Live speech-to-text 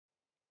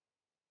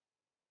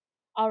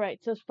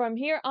Alright, so from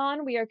here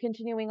on, we are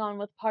continuing on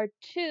with part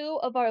 2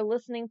 of our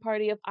listening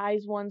party of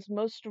IZ*ONE's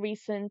most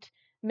recent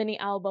mini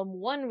album,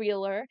 One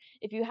Reeler.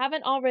 If you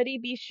haven't already,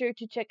 be sure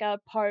to check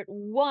out part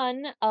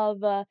 1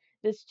 of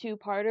this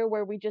two-parter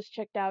where we just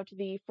checked out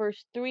the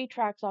first 3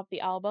 tracks off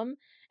the album.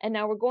 And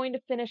now we're going to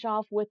finish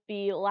off with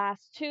the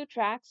last 2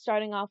 tracks,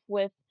 starting off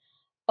with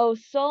O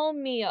Sol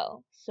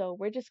Mio. So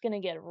we're just gonna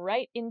get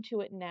right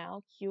into it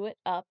now. Cue it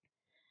up.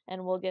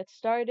 And we'll get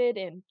started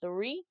in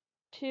 3,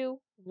 2,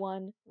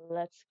 1,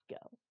 let's go.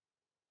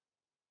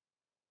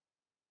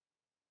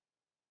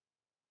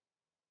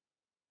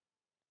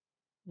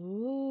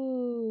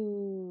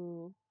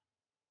 Ooh.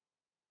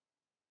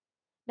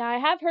 Now, I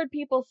have heard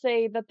people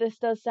say that this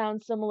does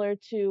sound similar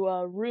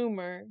to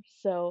Rumor,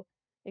 so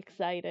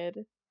excited.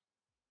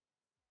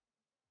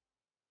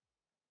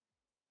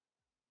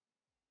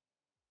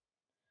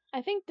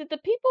 I think, did the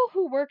people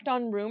who worked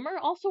on Rumor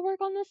also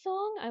work on this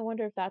song? I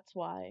wonder if that's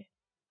why.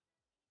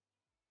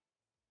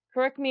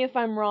 Correct me if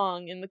I'm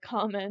wrong in the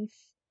comments.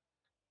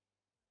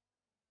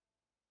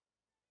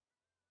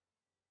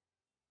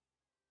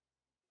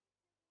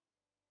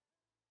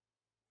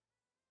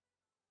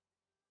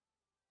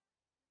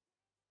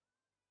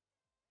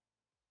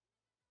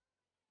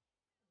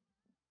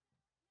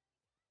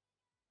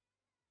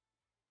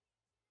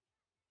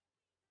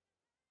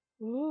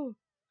 Ooh.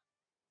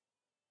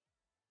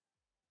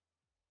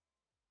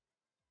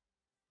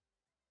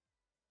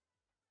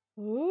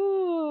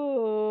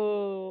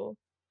 Ooh.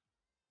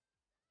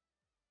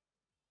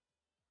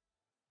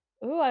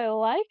 Ooh, I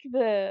like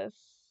this.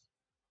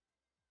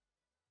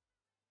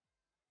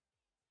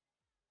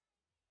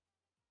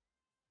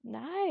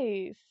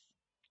 Nice.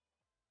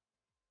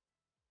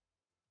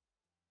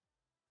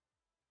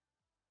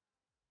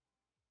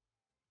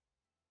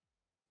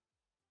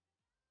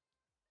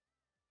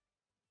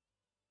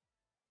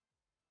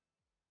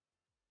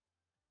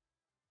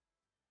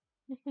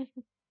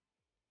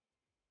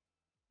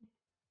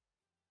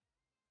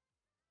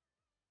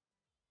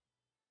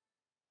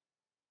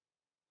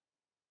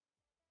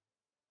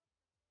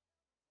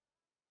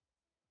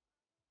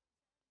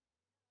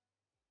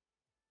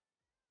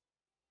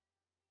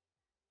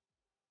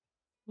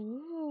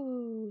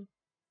 Ooh.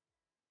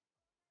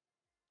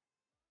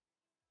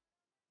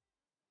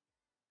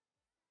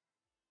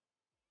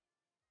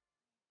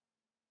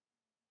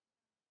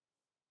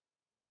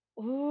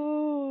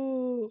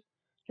 Ooh.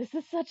 This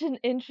is such an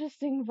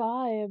interesting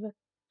vibe.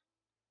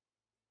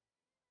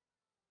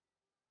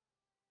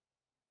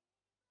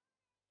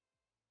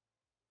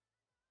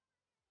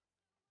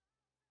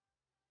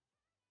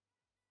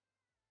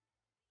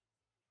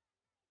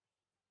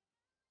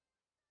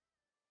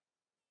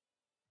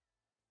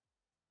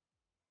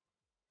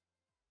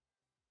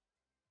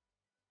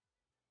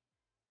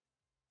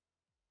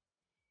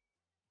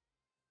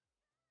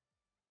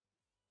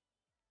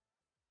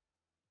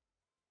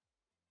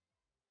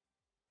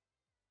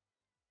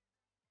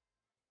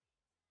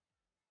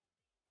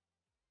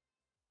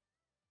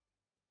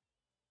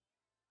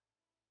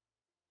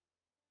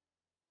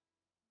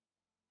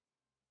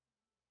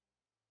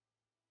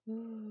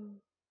 Ooh.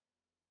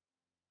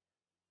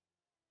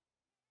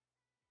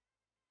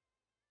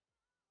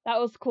 That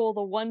was cool,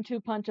 the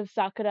 1-2 punch of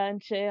Sakura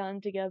and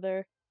Cheon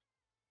together.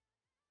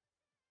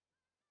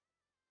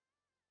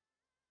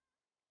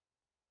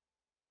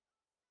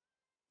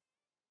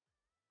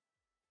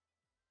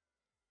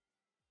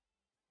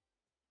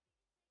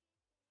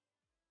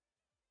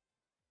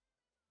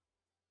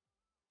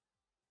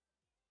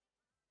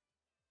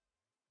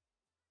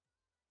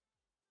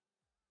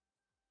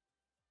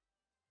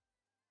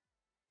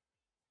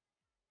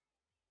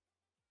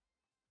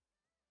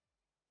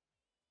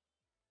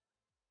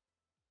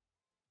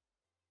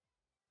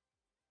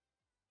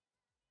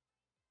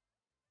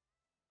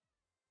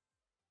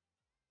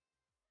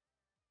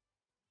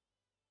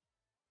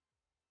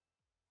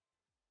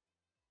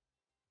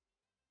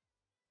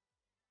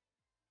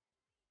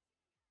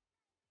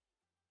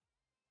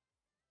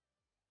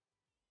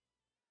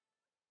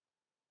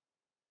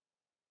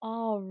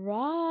 All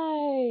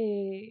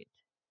right.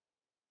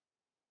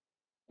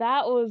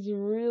 That was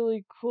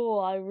really cool.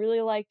 I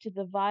really liked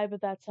the vibe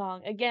of that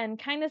song. Again,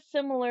 kind of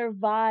similar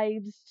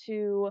vibes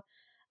to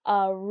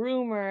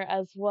Rumor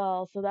as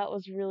well, so that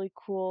was really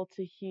cool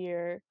to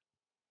hear.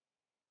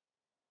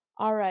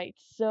 All right,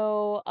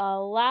 so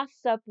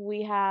last up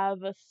we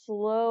have a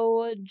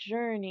Slow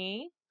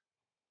Journey.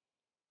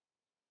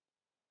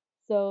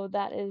 So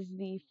that is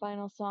the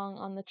final song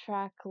on the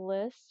track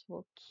list.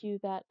 We'll cue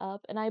that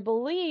up. And I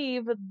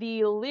believe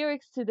the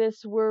lyrics to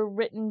this were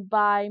written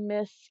by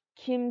Miss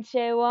Kim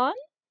Chae-won.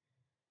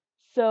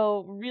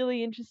 So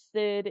really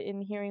interested in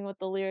hearing what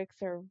the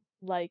lyrics are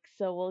like.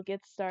 So we'll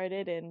get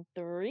started in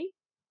 3,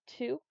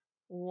 2,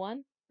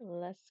 1,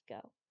 let's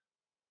go.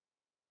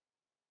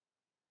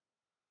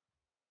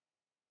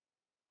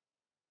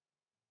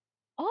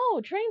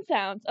 Oh, train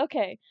sounds.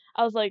 Okay.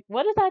 I was like,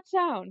 what does that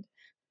sound?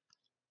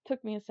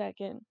 Took me a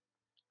second.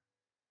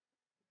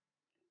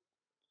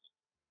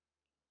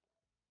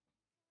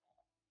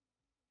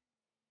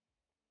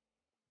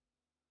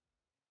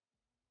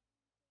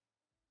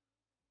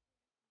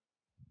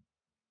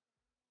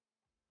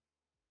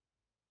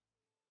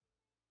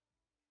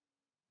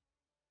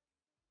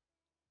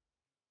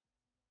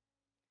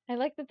 I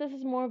like that this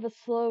is more of a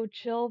slow,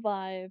 chill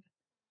vibe.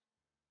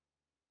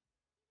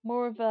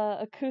 More of a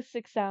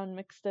acoustic sound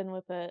mixed in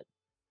with it.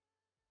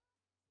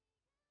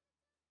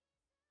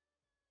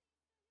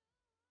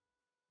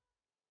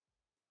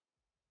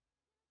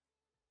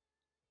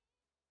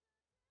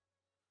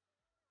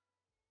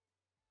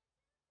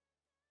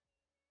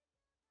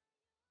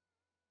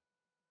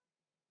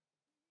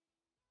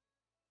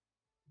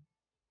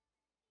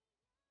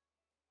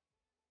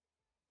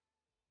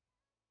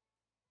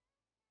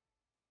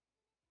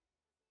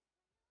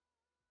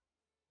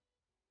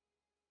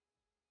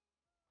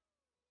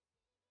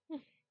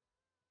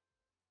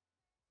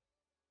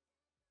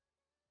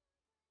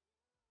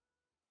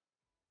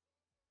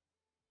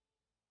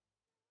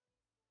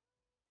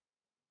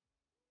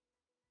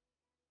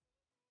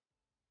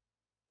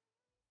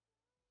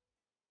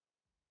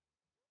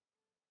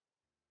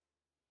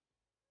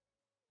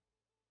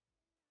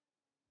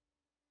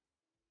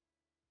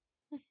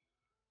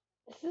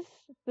 This is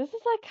this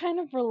is like kind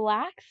of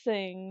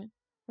relaxing,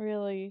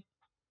 really.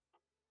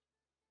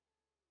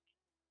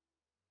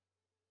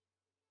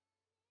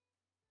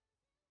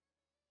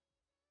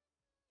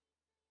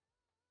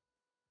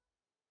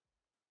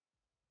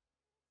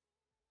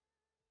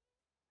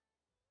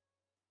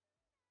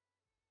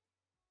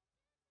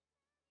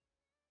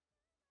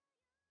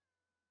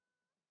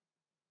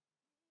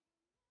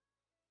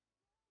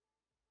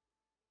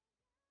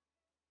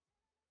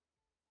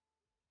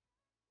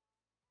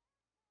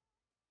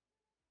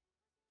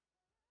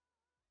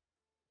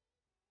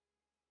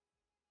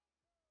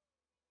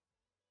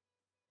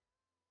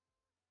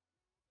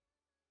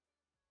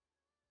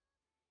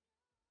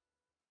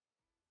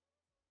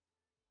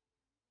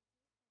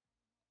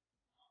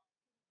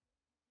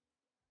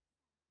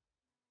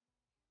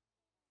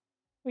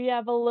 We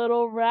have a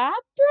little rap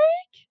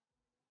break.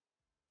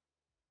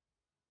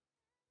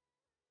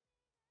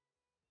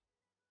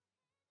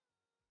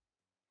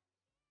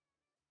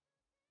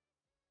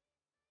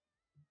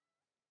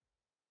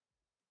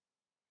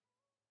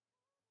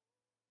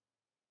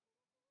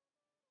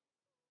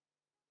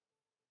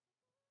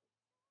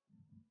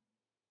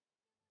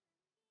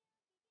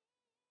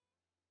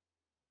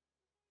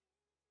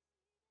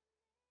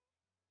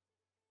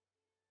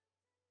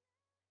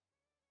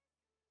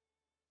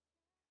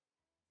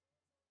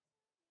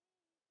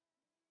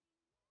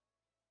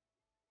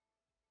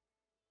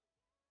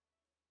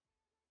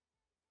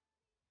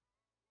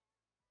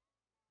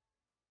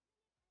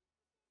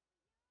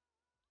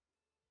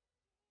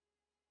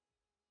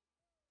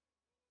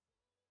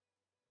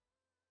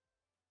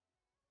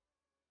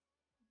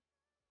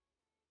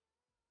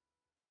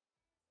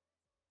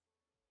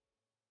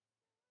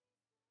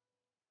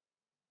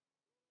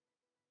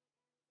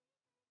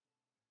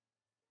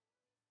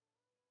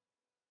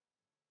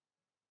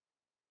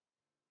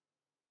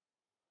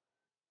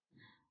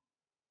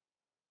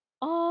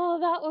 Oh,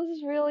 that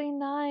was really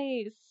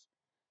nice.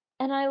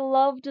 And I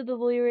loved the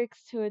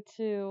lyrics to it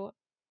too.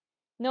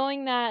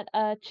 Knowing that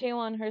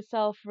Chaewon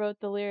herself wrote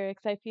the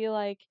lyrics, I feel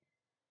like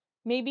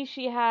maybe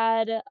she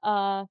had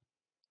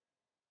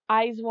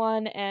Eyes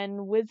One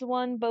and Wiz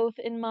One both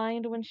in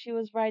mind when she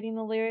was writing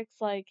the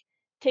lyrics, like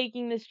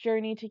taking this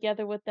journey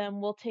together with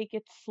them, we'll take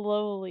it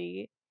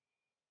slowly.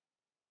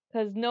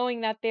 Because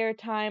knowing that their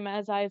time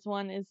as Eyes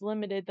One is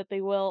limited, that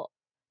they will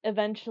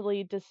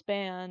eventually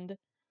disband,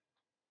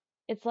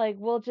 it's like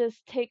we'll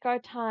just take our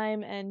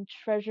time and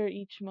treasure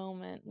each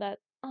moment. That,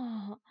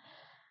 oh.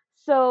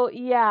 So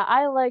yeah,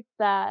 I liked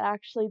that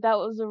actually. That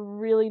was a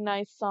really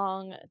nice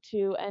song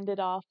to end it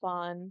off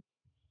on.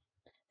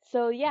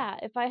 So yeah,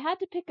 if I had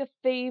to pick a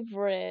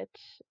favorite,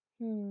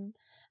 hmm,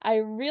 I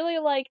really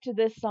liked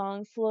this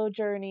song, Slow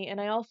Journey, and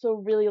I also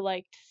really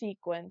liked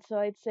Sequence. So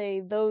I'd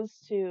say those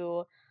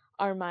two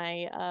are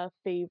my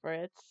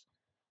favorites.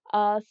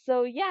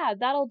 So yeah,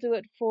 that'll do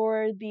it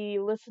for the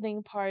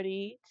listening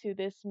party to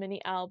this mini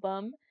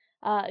album.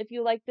 If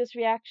you like this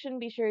reaction,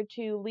 be sure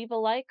to leave a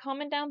like,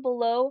 comment down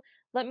below.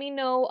 Let me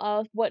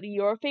know what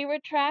your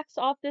favorite tracks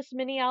off this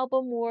mini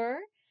album were.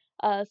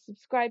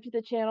 Subscribe to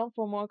the channel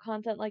for more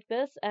content like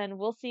this, and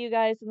we'll see you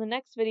guys in the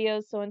next video.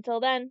 So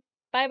until then,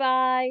 bye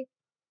bye!